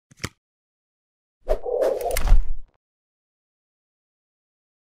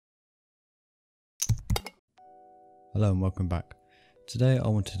Hello and welcome back. Today I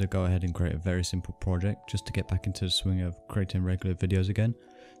wanted to go ahead and create a very simple project just to get back into the swing of creating regular videos again.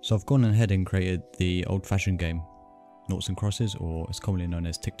 So I've gone ahead and created the old-fashioned game, Noughts and Crosses, or it's commonly known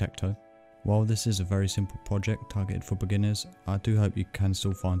as Tic Tac Toe. While this is a very simple project targeted for beginners, I do hope you can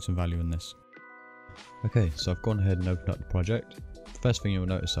still find some value in this. Okay, so I've gone ahead and opened up the project. The first thing you'll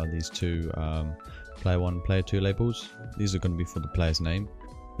notice are these two player 1 and player 2 labels. These are going to be for the player's name.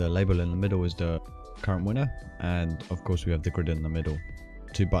 The label in the middle is the current winner, and of course we have the grid in the middle.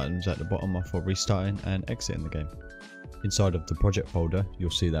 Two buttons at the bottom are for restarting and exiting the game. Inside of the project folder you'll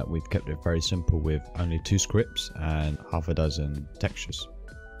see that we've kept it very simple with only 2 scripts and half a dozen textures.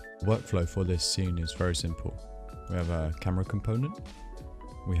 The workflow for this scene is very simple. We have a camera component,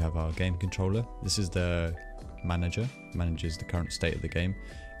 we have our game controller. This is the manager, manages the current state of the game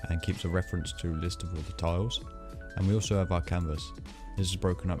and keeps a reference to a list of all the tiles. And we also have our canvas. This is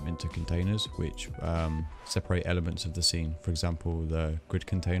broken up into containers which separate elements of the scene, for example the grid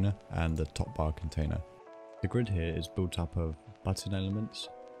container and the top bar container. The grid here is built up of button elements.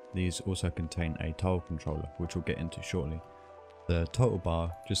 These also contain a tile controller, which we'll get into shortly. The total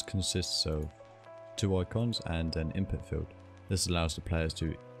bar just consists of 2 icons and an input field. This allows the players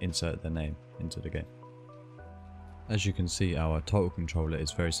to insert their name into the game. As you can see, our total controller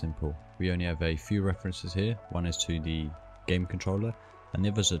is very simple. We only have a few references here. One is to the game controller and the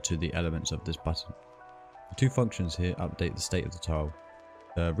others are to the elements of this button. The 2 functions here update the state of the tile.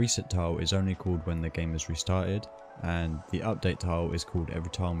 The reset tile is only called when the game is restarted, and the update tile is called every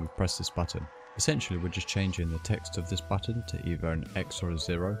time we press this button. Essentially we're just changing the text of this button to either an X or a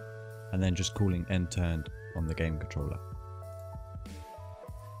 0 and then just calling end turned on the game controller.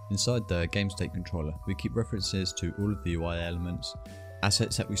 Inside the game state controller we keep references to all of the UI elements,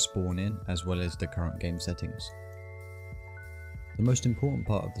 assets that we spawn in, as well as the current game settings. The most important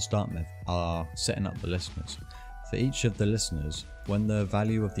part of the start method are setting up the listeners. For each of the listeners, when the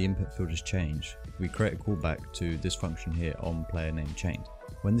value of the input field is changed, we create a callback to this function here on player name chained.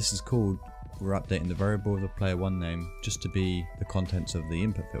 When this is called, we're updating the variable of the player 1 name just to be the contents of the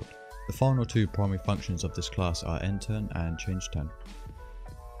input field. The final 2 primary functions of this class are end turn and change turn.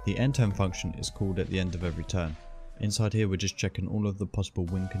 The end turn function is called at the end of every turn. Inside here we're just checking all of the possible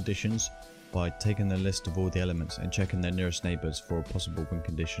win conditions by taking the list of all the elements and checking their nearest neighbours for a possible win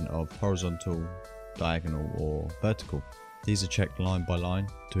condition of horizontal, diagonal or vertical. These are checked line by line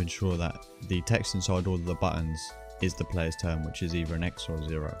to ensure that the text inside all of the buttons is the player's turn, which is either an X or a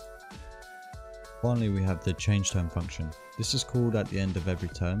 0. Finally we have the change turn function. This is called at the end of every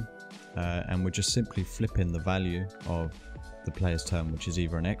turn and we're just simply flipping the value of the player's turn, which is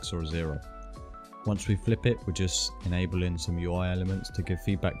either an X or a 0. Once we flip it, we're just enabling some UI elements to give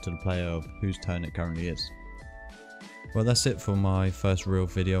feedback to the player of whose turn it currently is. Well, that's it for my first real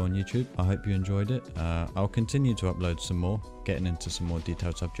video on YouTube. I hope you enjoyed it. I'll continue to upload some more, getting into some more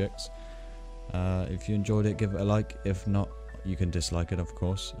detailed subjects. If you enjoyed it, give it a like. If not, you can dislike it, of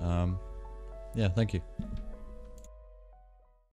course. Yeah, thank you.